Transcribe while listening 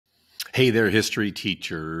Hey there, history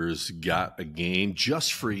teachers. Got a game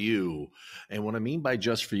just for you. And what I mean by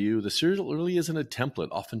just for you, the series really isn't a template.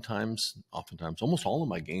 Oftentimes, almost all of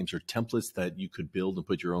my games are templates that you could build and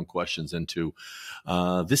put your own questions into.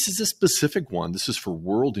 This is a specific one. This is for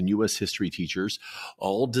world and U.S. history teachers,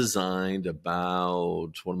 all designed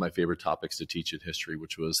about one of my favorite topics to teach in history,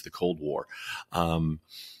 which was the Cold War.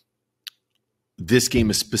 This game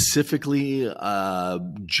is specifically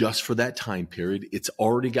just for that time period. It's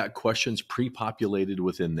already got questions pre-populated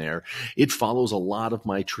within there. It follows a lot of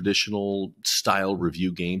my traditional style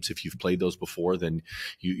review games. If you've played those before, then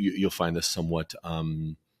you'll find this somewhat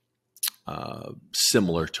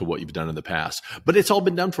similar to what you've done in the past. But it's all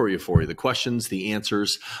been done for you. The questions, the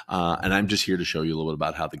answers, and I'm just here to show you a little bit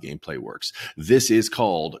about how the gameplay works. This is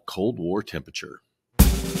called Cold War Temperature.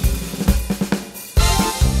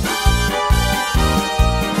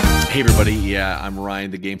 Hey everybody, yeah, I'm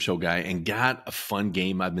Ryan, the game show guy, and got a fun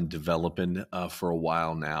game I've been developing for a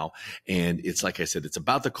while now. And it's like I said, it's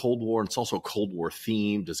about the Cold War, and it's also Cold War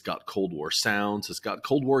themed. It's got Cold War sounds. It's got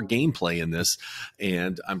Cold War gameplay in this.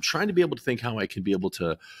 And I'm trying to be able to think how I can be able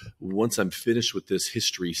to, once I'm finished with this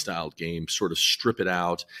history-styled game, sort of strip it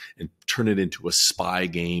out and turn it into a spy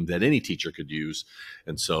game that any teacher could use.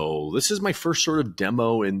 And so this is my first sort of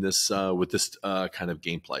demo in this with this kind of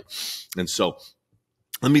gameplay. And so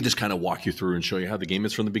let me just kind of walk you through and show you how the game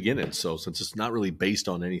is from the beginning. So since it's not really based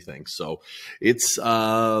on anything. So it's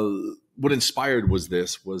what inspired was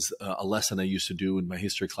a lesson I used to do in my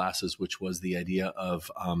history classes, which was the idea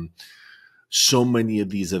of so many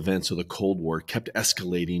of these events of the Cold War kept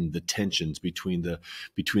escalating the tensions between the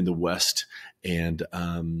West and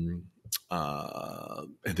the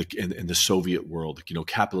Soviet world,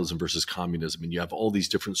 capitalism versus communism. And you have all these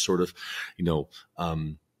different sort of,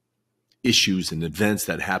 issues and events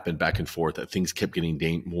that happened back and forth, that things kept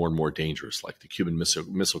getting more and more dangerous, like the Cuban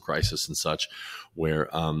Missile Crisis and such, where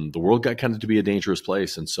the world got kind of to be a dangerous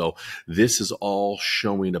place. And so this is all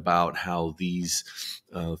showing about how these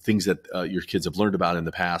things that your kids have learned about in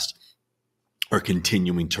the past are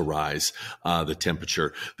continuing to rise the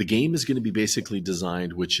temperature. The game is going to be basically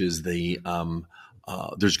designed, which is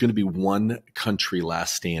there's going to be one country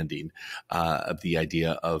last standing, of the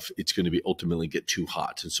idea of it's going to be ultimately get too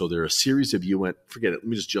hot. And so there are a series of UN, forget it, let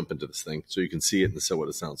me just jump into this thing so you can see it and see what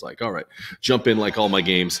it sounds like. All right, jump in like all my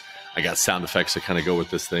games. I got sound effects that kind of go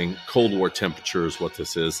with this thing. Cold War temperature is what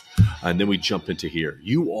this is. And then we jump into here.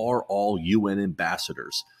 You are all UN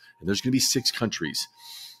ambassadors, and there's going to be 6 countries.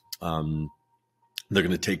 They're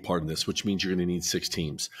going to take part in this, which means you're going to need 6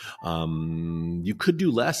 teams. You could do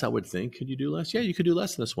less, I would think. Could you do less? Yeah, you could do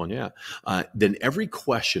less in this one, yeah. Then every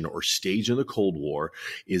question or stage in the Cold War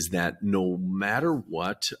is that no matter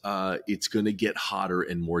what, it's going to get hotter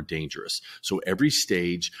and more dangerous. So every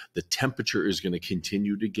stage, the temperature is going to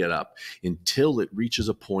continue to get up until it reaches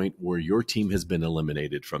a point where your team has been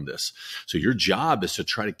eliminated from this. So your job is to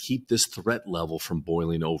try to keep this threat level from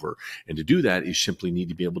boiling over. And to do that, you simply need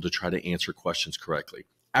to be able to try to answer questions correctly.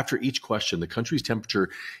 After each question, the country's temperature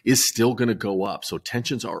is still going to go up. So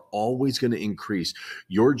tensions are always going to increase.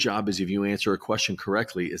 Your job is, if you answer a question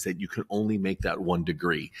correctly, is that you can only make that 1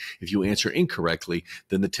 degree. If you answer incorrectly,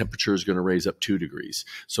 then the temperature is going to raise up 2 degrees.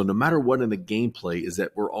 So no matter what in the gameplay is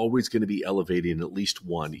that we're always going to be elevating at least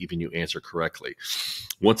 1, even you answer correctly.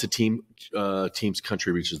 Once a team's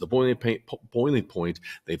country reaches the boiling point,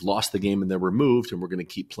 they've lost the game and they're removed, and we're going to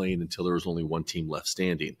keep playing until there's only 1 team left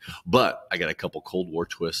standing. But I got a couple Cold War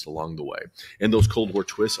twists along the way. And those Cold War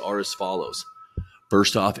twists are as follows.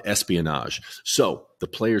 First off, espionage. So the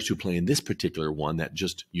players who play in this particular one, that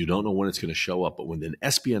just, you don't know when it's going to show up, but when an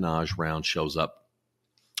espionage round shows up,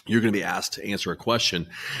 you're going to be asked to answer a question.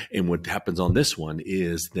 And what happens on this one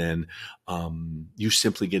is then you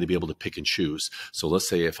simply get to be able to pick and choose. So let's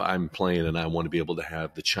say if I'm playing and I want to be able to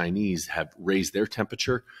have the Chinese have raised their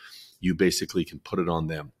temperature, you basically can put it on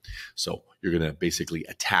them. So you're going to basically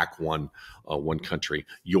attack one country.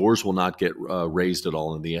 Yours will not get raised at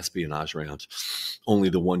all in the espionage round. Only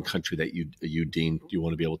the one country that you deem you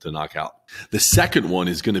want to be able to knock out. The second one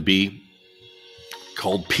is going to be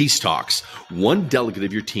called peace talks. One delegate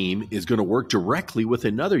of your team is going to work directly with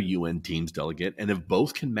another UN team's delegate, and if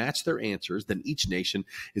both can match their answers, then each nation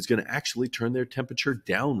is going to actually turn their temperature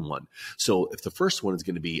down 1. So if the first one is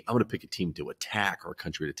going to be, I'm going to pick a team to attack or a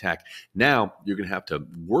country to attack, now you're going to have to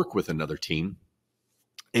work with another team,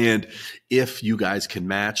 and if you guys can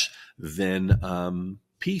match, then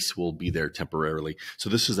peace will be there temporarily. So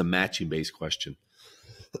this is a matching-based question.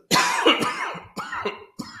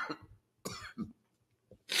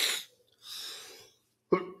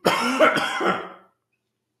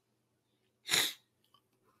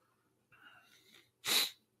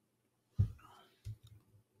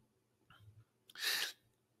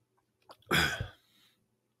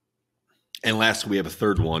 And last, we have a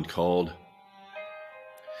third one called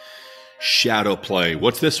shadow play.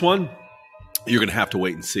 What's this one? You're going to have to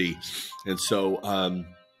wait and see. And so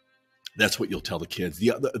that's what you'll tell the kids.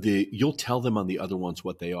 You'll tell them on the other ones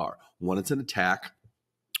what they are. One is an attack.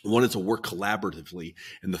 One is a work collaboratively.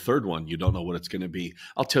 And the third one, you don't know what it's going to be.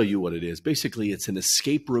 I'll tell you what it is. Basically, it's an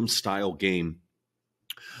escape room style game,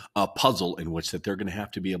 a puzzle in which that they're going to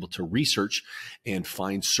have to be able to research and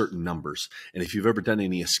find certain numbers. And if you've ever done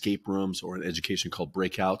any escape rooms or an education called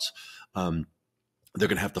breakouts, they're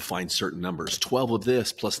going to have to find certain numbers. 12 of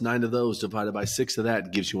this plus 9 of those divided by 6 of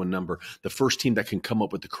that gives you a number. The first team that can come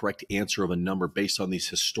up with the correct answer of a number based on these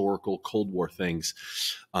historical Cold War things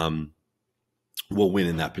will win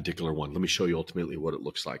in that particular one. Let me show you ultimately what it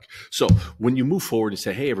looks like. So when you move forward and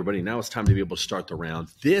say, hey, everybody, now it's time to be able to start the round.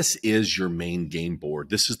 This is your main game board.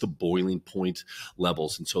 This is the boiling point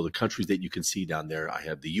levels. And so the countries that you can see down there, I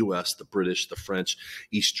have the US, the British, the French,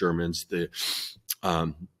 East Germans, the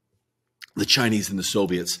Chinese and the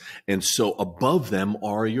Soviets. And so above them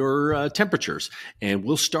are your temperatures. And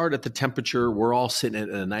we'll start at the temperature. We're all sitting at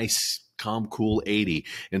a nice, calm, cool 80.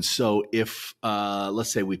 And so if,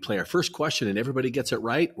 let's say we play our first question and everybody gets it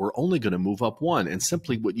right, we're only going to move up 1. And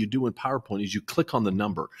simply what you do in PowerPoint is you click on the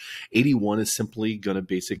number. 81 is simply going to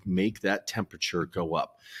basically make that temperature go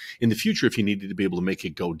up. In the future, if you needed to be able to make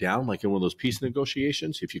it go down, like in one of those peace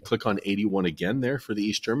negotiations, if you click on 81 again there for the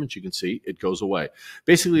East Germans, you can see it goes away.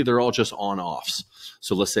 Basically, they're all just on-offs.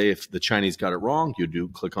 So let's say if the Chinese got it wrong, you do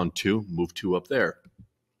click on 2, move 2 up there.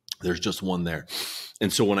 There's just 1 there.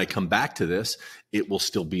 And so when I come back to this, it will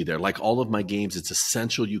still be there. Like all of my games, it's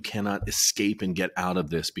essential you cannot escape and get out of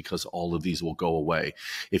this because all of these will go away.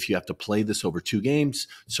 If you have to play this over 2 games,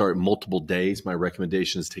 multiple days, my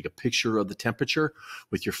recommendation is take a picture of the temperature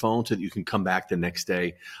with your phone so that you can come back the next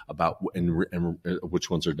day about and which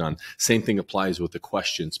ones are done. Same thing applies with the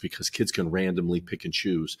questions because kids can randomly pick and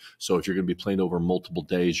choose. So if you're going to be playing over multiple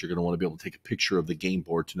days, you're going to want to be able to take a picture of the game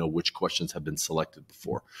board to know which questions have been selected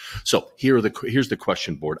before. So here's the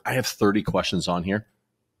question board. I have 30 questions on here.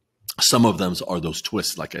 Some of them are those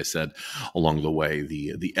twists, like I said, along the way,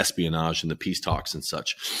 the espionage and the peace talks and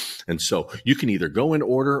such. And so you can either go in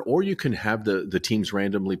order or you can have the teams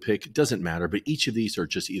randomly pick. It doesn't matter, but each of these are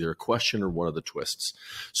just either a question or one of the twists.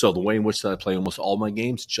 So the way in which I play almost all my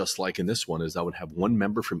games, just like in this one, is I would have one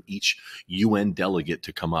member from each UN delegate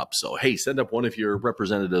to come up. So, hey, send up one of your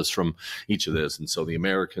representatives from each of this. And so the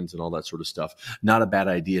Americans and all that sort of stuff. Not a bad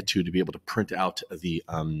idea, too, to be able to print out the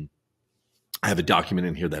I have a document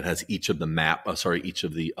in here that has each of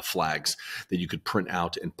the flags that you could print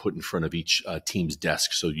out and put in front of each team's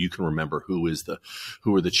desk, so you can remember who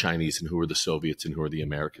are the Chinese and who are the Soviets and who are the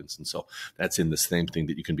Americans. And so that's in the same thing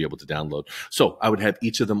that you can be able to download. So I would have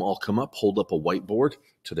each of them all come up, hold up a whiteboard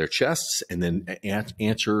to their chests, and then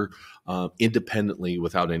answer independently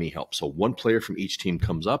without any help. So one player from each team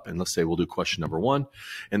comes up, and let's say we'll do question number 1,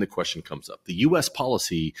 and the question comes up. The U.S.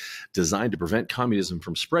 policy designed to prevent communism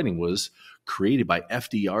from spreading was created by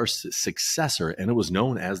FDR's successor, and it was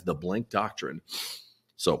known as the blank doctrine.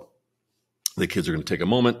 So the kids are going to take a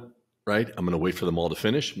moment, right? I'm going to wait for them all to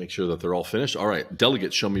finish, make sure that they're all finished. All right,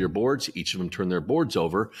 delegates, show me your boards. Each of them turn their boards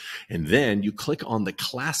over, and then you click on the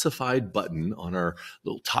classified button on our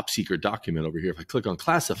little top secret document over here. If I click on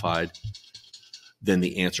classified, then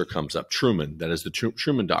the answer comes up, Truman. That is the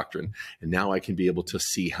Truman Doctrine. And now I can be able to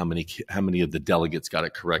see how many of the delegates got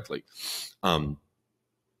it correctly.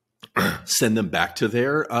 Send them back to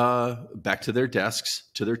their desks,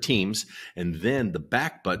 to their teams, and then the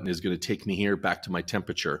back button is going to take me here back to my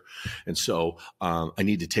temperature. And so I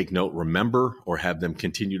need to take note, remember, or have them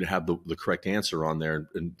continue to have the correct answer on there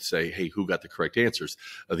and say, hey, who got the correct answers?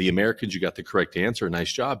 The Americans, you got the correct answer.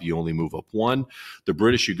 Nice job. You only move up 1. The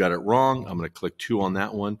British, you got it wrong. I'm going to click 2 on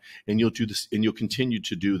that one, and you'll do this, and you'll continue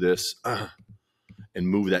to do this. And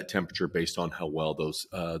move that temperature based on how well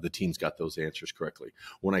the teams got those answers correctly.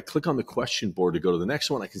 When I click on the question board to go to the next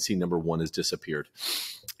one, I can see number 1 has disappeared.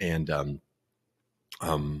 And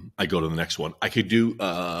I go to the next one. I could do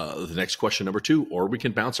the next question, number 2, or we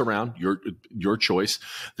can bounce around, your choice.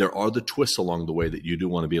 There are the twists along the way that you do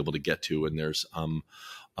want to be able to get to, and there's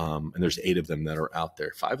 8 of them that are out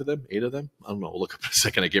there. 5 of them, 8 of them? I don't know. We'll look up in a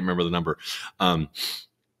second. I can't remember the number.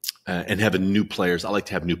 and having new players. I like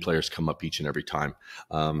to have new players come up each and every time.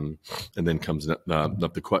 And then comes up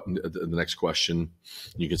the next question.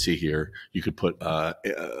 You can see here, you could put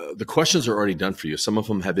the questions are already done for you. Some of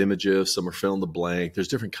them have images, some are fill in the blank. There's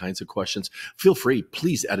different kinds of questions. Feel free,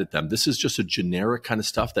 please edit them. This is just a generic kind of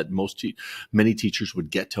stuff that many teachers would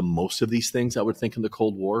get to most of these things, I would think, in the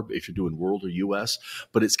Cold War, if you're doing world or US.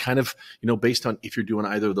 But it's kind of, based on if you're doing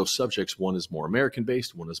either of those subjects. One is more American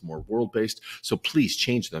based, one is more world based. So please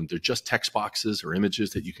change them. They're just text boxes or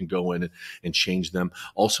images that you can go in and change them.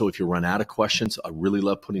 Also, if you run out of questions, I really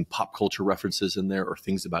love putting pop culture references in there or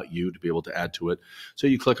things about you to be able to add to it. So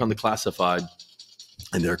you click on the classified,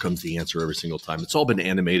 and there comes the answer every single time. It's all been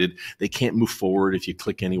animated. They can't move forward if you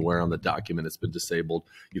click anywhere on the document. It's been disabled.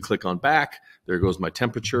 You click on back. There goes my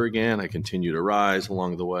temperature again. I continue to rise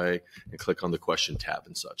along the way and click on the question tab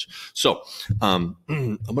and such. So I'm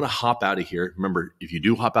going to hop out of here. Remember, if you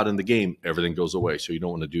do hop out in the game, everything goes away. So you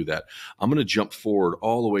don't want to do that. I'm going to jump forward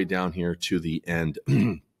all the way down here to the end.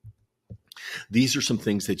 These are some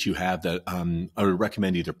things that you have that I would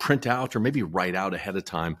recommend either print out or maybe write out ahead of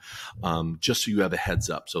time, just so you have a heads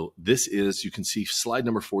up. So this is, you can see slide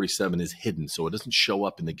number 47 is hidden, so it doesn't show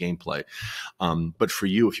up in the gameplay. But for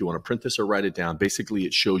you, if you want to print this or write it down, basically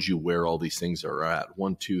it shows you where all these things are at.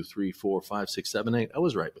 1, 2, 3, 4, 5, 6, 7, 8. I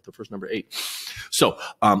was right with the first number 8. So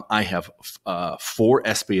I have 4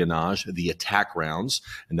 espionage, the attack rounds,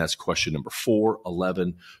 and that's question number 4,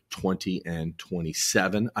 11, 20, and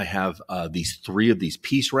 27. I have these 3 of these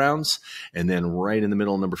peace rounds, and then right in the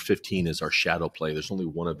middle, number 15 is our shadow play. There's only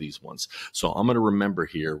one of these ones. So I'm going to remember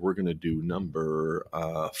here, we're going to do number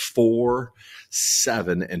 4,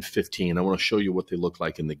 7, and 15. I want to show you what they look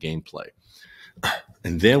like in the gameplay.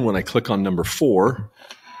 And then when I click on number 4,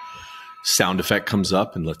 sound effect comes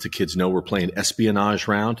up and lets the kids know we're playing espionage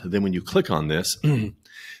round. And then when you click on this,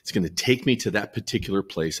 it's going to take me to that particular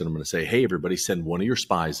place, and I'm going to say, hey, everybody, send one of your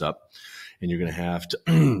spies up, and you're going to have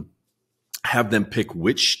to have them pick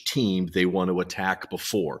which team they want to attack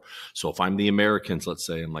before. So if I'm the Americans, let's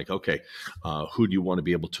say, I'm like, okay, who do you want to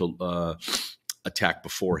be able to attack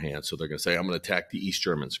beforehand? So they're going to say, I'm going to attack the East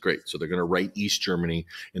Germans. Great. So they're going to write East Germany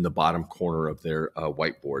in the bottom corner of their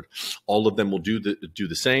whiteboard. All of them will do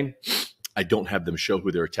the same. I don't have them show who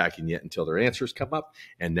they're attacking yet until their answers come up.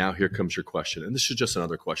 And now here comes your question. And this is just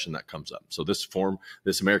another question that comes up. So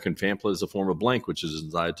this American pamphlet is a form of blank, which is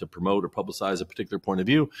designed to promote or publicize a particular point of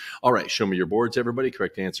view. All right, show me your boards, everybody.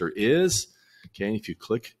 Correct answer is, okay, if you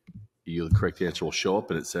click, the correct answer will show up,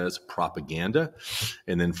 and it says propaganda.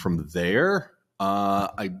 And then from there,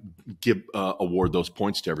 I award those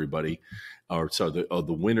points to everybody. Or so the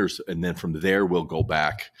winners, and then from there we'll go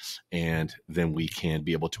back, and then we can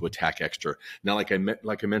be able to attack extra. Now, like I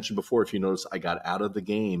mentioned before, if you notice, I got out of the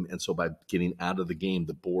game, and so by getting out of the game,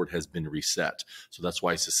 the board has been reset. So that's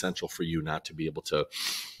why it's essential for you not to be able to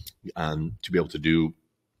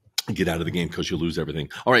get out of the game, because you lose everything.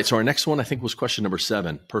 All right, so our next one I think was question number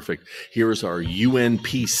 7. Perfect. Here's our UN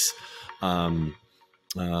peace.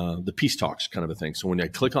 The peace talks kind of a thing. So when I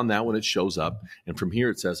click on that one, it shows up. And from here,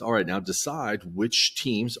 it says, all right, now decide which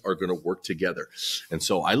teams are going to work together. And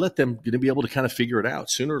so I let them going to be able to kind of figure it out.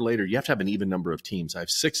 Sooner or later, you have to have an even number of teams. I have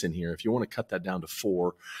 6 in here. If you want to cut that down to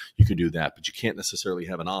 4, you can do that. But you can't necessarily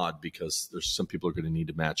have an odd, because there's some people are going to need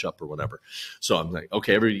to match up or whatever. So I'm like,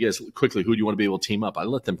 okay, everybody, you guys, quickly, who do you want to be able to team up? I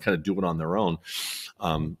let them kind of do it on their own.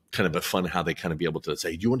 Kind of a fun how they kind of be able to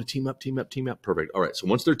say, do you want to team up, team up, team up? Perfect. All right. So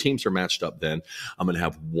once their teams are matched up, then I'm going to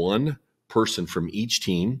have one person from each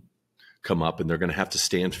team come up, and they're going to have to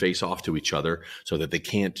stand face off to each other so that they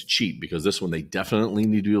can't cheat, because this one they definitely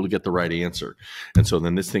need to be able to get the right answer. And so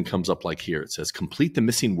then this thing comes up like here. It says, complete the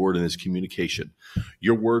missing word in this communication.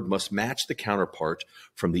 Your word must match the counterpart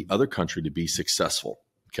from the other country to be successful.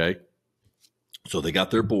 Okay. So they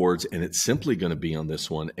got their boards, and it's simply going to be on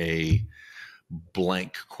this one a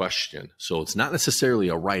blank question. So it's not necessarily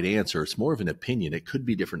a right answer. It's more of an opinion. It could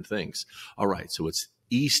be different things. All right. So it's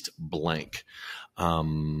East blank.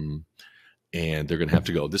 And they're going to have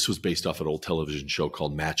to go. This was based off an old television show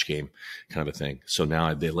called Match Game, kind of a thing. So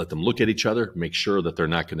now they let them look at each other, make sure that they're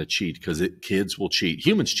not going to cheat, because kids will cheat.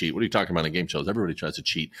 Humans cheat. What are you talking about in game shows? Everybody tries to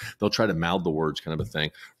cheat. They'll try to mouth the words, kind of a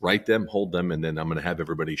thing. Write them, hold them, and then I'm going to have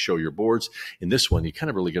everybody show your boards. In this one, you're kind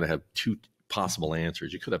of really going to have 2 possible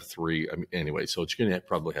answers. You could have 3. I mean, anyway, so it's going to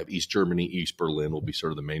probably have East Germany, East Berlin will be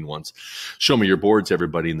sort of the main ones. Show me your boards,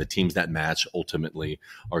 everybody, and the teams that match ultimately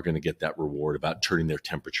are going to get that reward about turning their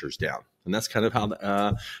temperatures down. And that's kind of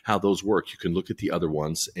how those work. You can look at the other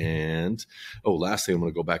ones. And, lastly, I'm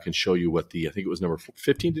going to go back and show you what I think it was number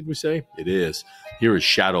 15, did we say? It is. Here is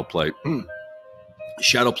shadow play.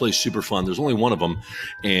 Shadow Play is super fun. There's only one of them,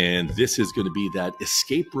 and this is going to be that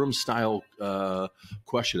escape room style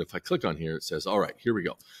question. If I click on here, it says, all right, here we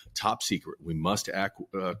go. Top secret. We must act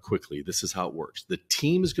quickly. This is how it works. The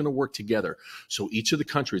team is going to work together. So each of the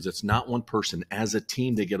countries, it's not one person. As a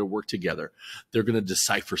team, they get to work together. They're going to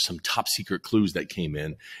decipher some top secret clues that came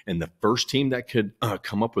in, and the first team that could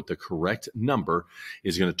come up with the correct number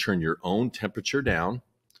is going to turn your own temperature down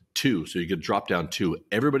 2. So you get to drop down 2.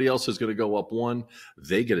 Everybody else is going to go up 1.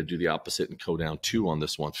 They get to do the opposite and go down 2 on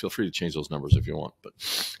this one. Feel free to change those numbers if you want. But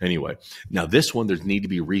anyway, now this one, there's need to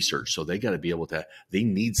be research. So they got to be able to, they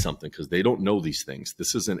need something because they don't know these things.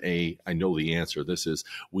 This isn't I know the answer. This is,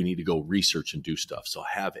 we need to go research and do stuff. So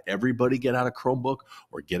have everybody get out a Chromebook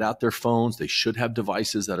or get out their phones. They should have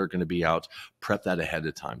devices that are going to be out. Prep that ahead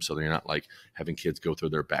of time. So they're not like having kids go through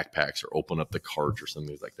their backpacks or open up the cards or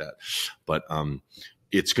something like that. But,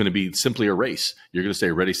 it's going to be simply a race. You're going to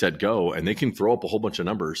say ready, set, go, and they can throw up a whole bunch of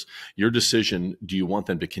numbers. Your decision, do you want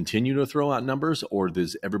them to continue to throw out numbers, or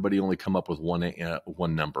does everybody only come up with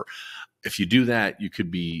one number? If you do that, you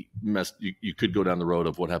could be messed. You could go down the road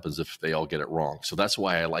of what happens if they all get it wrong. So that's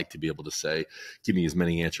why I like to be able to say, give me as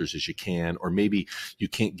many answers as you can, or maybe you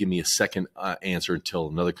can't give me a second answer until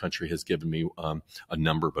another country has given me a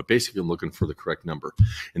number. But basically, I'm looking for the correct number.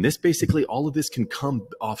 And this basically, all of this can come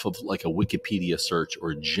off of like a Wikipedia search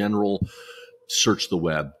or a general search the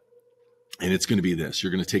web. And it's going to be this.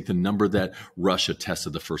 You're going to take the number that Russia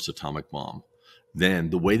tested the first atomic bomb. Then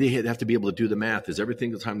the way they have to be able to do the math is every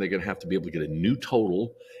single time they're going to have to be able to get a new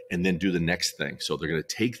total and then do the next thing. So they're going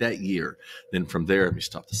to take that year. Then from there, let me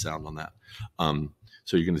stop the sound on that.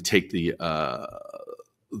 So you're going to take the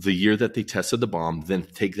year that they tested the bomb, then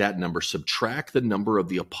take that number, subtract the number of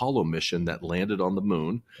the Apollo mission that landed on the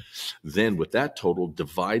moon. Then with that total,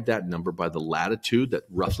 divide that number by the latitude that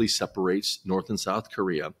roughly separates North and South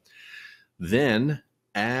Korea. Then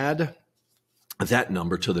add that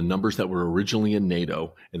number to the numbers that were originally in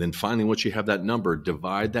NATO. And then finally, once you have that number,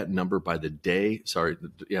 divide that number by the day,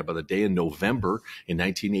 by the day in November in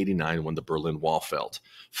 1989 when the Berlin Wall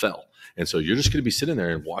fell. And so you're just going to be sitting there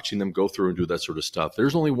and watching them go through and do that sort of stuff.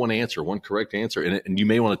 There's only one answer, one correct answer. And you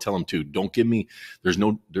may want to tell them too, don't give me, there's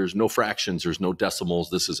no fractions, there's no decimals.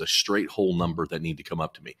 This is a straight whole number that need to come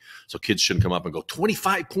up to me. So kids shouldn't come up and go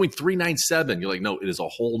 25.397. You're like, no, it is a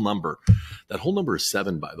whole number. That whole number is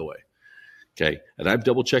 7, by the way. Okay. And I've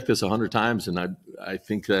double checked this 100 times, and I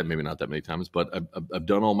think that maybe not that many times, but I've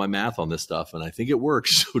done all my math on this stuff, and I think it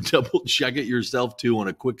works. So double check it yourself too on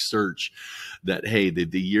a quick search that, hey,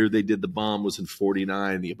 the year they did the bomb was in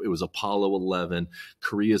 49. It was Apollo 11.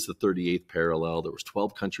 Korea is the 38th parallel. There was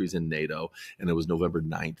 12 countries in NATO, and it was November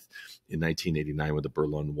 9th in 1989 when the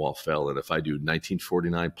Berlin Wall fell. And if I do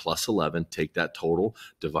 1949 plus 11, take that total,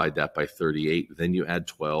 divide that by 38, then you add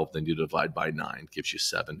 12, then you divide by 9, gives you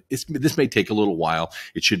 7. This may take a little while.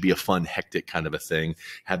 It should be a fun, hectic kind of a thing.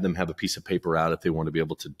 Have them have a piece of paper out if they want to be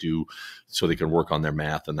able to do, so they can work on their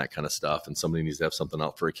math and that kind of stuff. And somebody needs to have something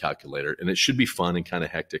out for a calculator. And it should be fun and kind of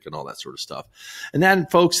hectic and all that sort of stuff. And then,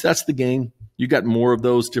 folks, that's the game. You got more of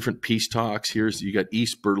those different peace talks. You got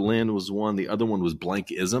East Berlin was one. The other one was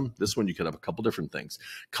blankism. This one you could have a couple different things: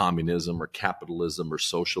 communism or capitalism or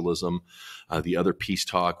socialism. The other peace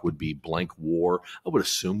talk would be blank war. I would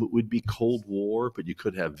assume it would be Cold War, but you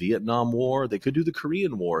could have Vietnam War. They could do the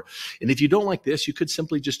Korean War. And if you don't like this, you could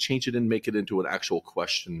simply just change it and make it into an actual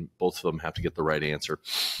question. Both of them have to get the right answer.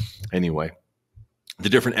 Anyway. The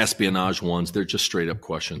different espionage ones, they're just straight up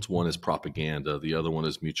questions. One is propaganda. The other one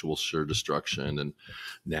is mutual assured destruction and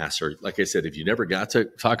Nasser. Like I said, if you never got to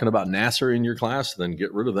talking about Nasser in your class, then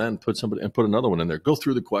get rid of that and put another one in there. Go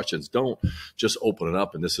through the questions. Don't just open it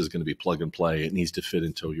up and this is going to be plug and play. It needs to fit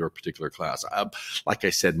into your particular class. Like I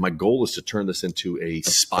said, my goal is to turn this into a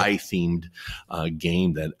spy themed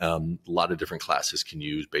game that a lot of different classes can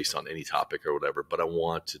use based on any topic or whatever. But I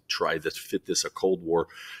want to try to fit this a Cold War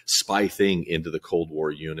spy thing into the Cold War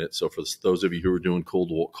unit. So for those of you who are doing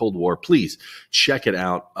Cold War, please check it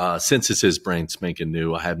out. Since this is brand spanking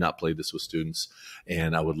new, I have not played this with students,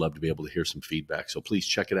 and I would love to be able to hear some feedback. So please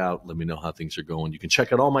check it out. Let me know how things are going. You can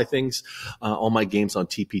check out all my things, all my games on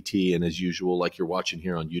TPT. And as usual, like you're watching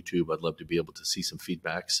here on YouTube, I'd love to be able to see some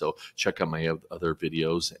feedback. So check out my other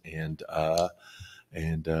videos and love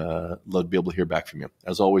to be able to hear back from you.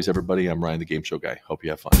 As always, everybody, I'm Ryan, the Game Show Guy. Hope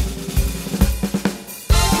you have fun.